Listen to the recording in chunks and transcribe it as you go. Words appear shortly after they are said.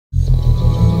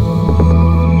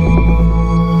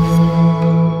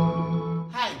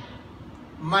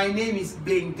My name is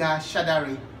Gbenga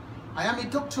Shadare. I am a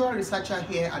doctoral researcher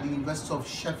here at the University of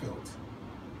Sheffield.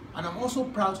 And I'm also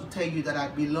proud to tell you that I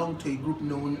belong to a group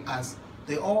known as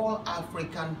the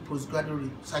All-African Postgraduate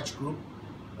Research Group,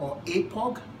 or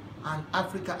AAPoRG, and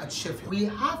Africa at Sheffield. We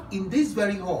have in this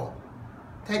very hall,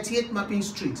 38 Mapping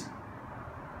Street,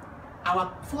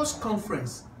 our first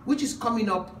conference, which is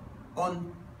coming up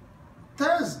on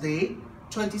Thursday,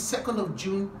 22nd of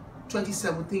June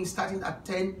 2017, starting at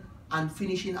 10 and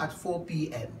finishing at 4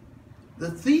 p.m.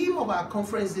 The theme of our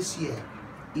conference this year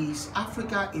is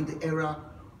Africa in the Era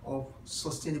of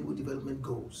Sustainable Development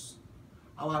Goals.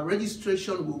 Our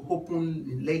registration will open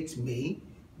in late May,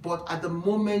 but at the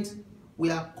moment we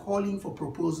are calling for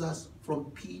proposals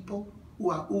from people who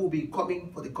will be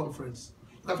coming for the conference.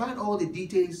 You can find all the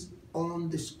details on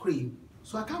the screen.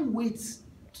 So I can't wait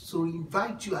to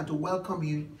invite you and to welcome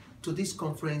you to this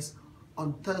conference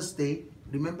on Thursday.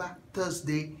 Remember,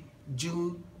 Thursday,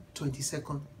 June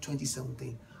 22nd,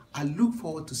 2017. I look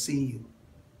forward to seeing you.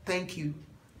 Thank you,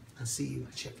 and see you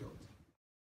at Sheffield.